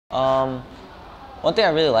Um, One thing I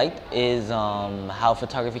really liked is how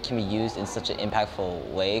photography can be used in such an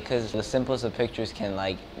impactful way, because the simplest of pictures can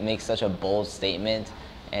make such a bold statement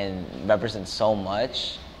and represent so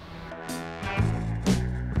much.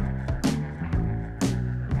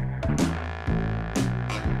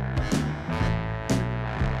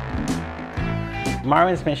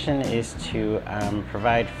 Marwin's mission is to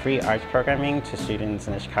provide free arts programming to students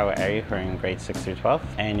in the Chicago area who are in grades 6 through 12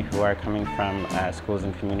 and who are coming from schools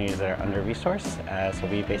and communities that are under-resourced. So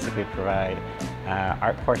we basically provide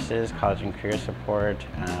art courses, college and career support,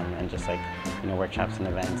 and just workshops and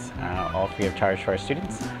events, all free of charge for our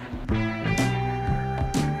students.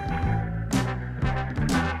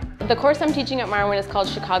 The course I'm teaching at Marwin is called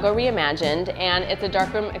Chicago Reimagined, and it's a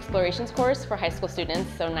darkroom explorations course for high school students,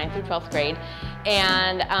 so 9th through 12th grade.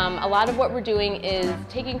 And a lot of what we're doing is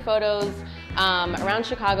taking photos around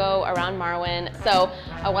Chicago, around Marwin. So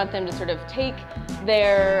I want them to sort of take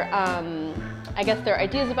their their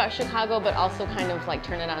ideas about Chicago, but also kind of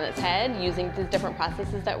turn it on its head using these different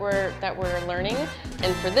processes that we're learning.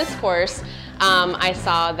 And for this course, I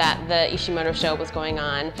saw that the Ishimoto show was going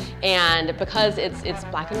on, and because it's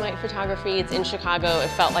black and white photography, it's in Chicago, it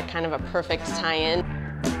felt like kind of a perfect tie-in.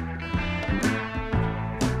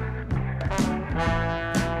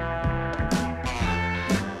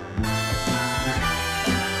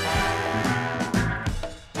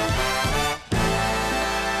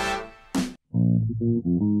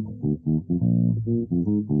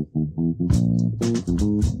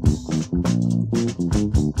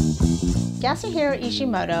 Yasuhiro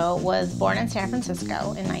Ishimoto was born in San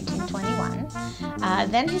Francisco in 1921.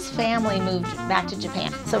 Then his family moved back to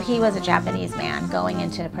Japan. So he was a Japanese man going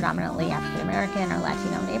into predominantly African American or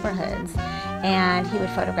Latino neighborhoods. And he would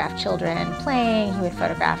photograph children playing, he would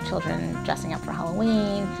photograph children dressing up for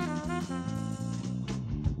Halloween.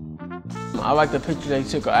 I like the picture they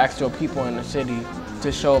took of actual people in the city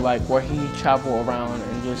to show where he traveled around,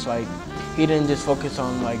 and just he didn't just focus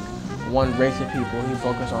on one race of people, he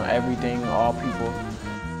focused on everything, all people.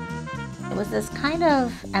 It was this kind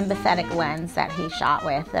of empathetic lens that he shot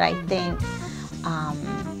with that I think,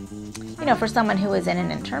 for someone who was in an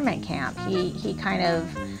internment camp, he kind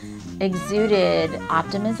of exuded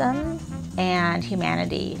optimism and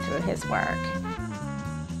humanity through his work.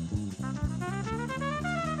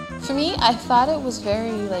 For me, I thought it was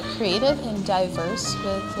very creative and diverse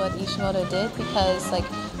with what Ishimoto did, because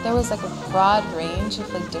there was a broad range of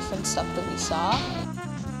different stuff that we saw.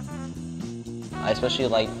 I especially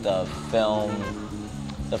liked the film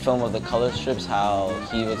of the color strips, how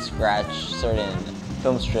he would scratch certain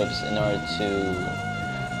film strips in order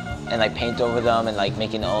to paint over them and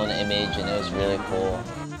make an own image, and it was really cool.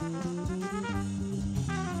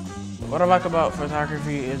 What I like about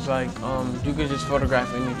photography is you could just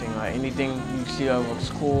photograph anything. Anything you see that looks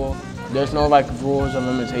cool. There's no rules or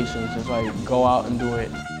limitations. Just go out and do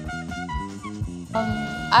it.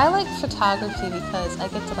 I like photography because I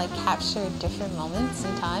get to capture different moments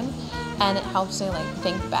in time, and it helps me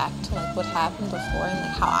think back to what happened before and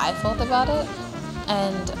how I felt about it.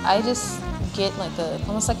 And I just get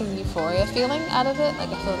almost a euphoria feeling out of it. I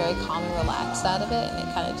feel very calm and relaxed out of it, and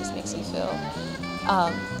it kind of just makes me feel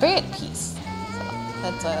very at peace. So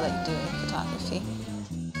that's why I like doing photography.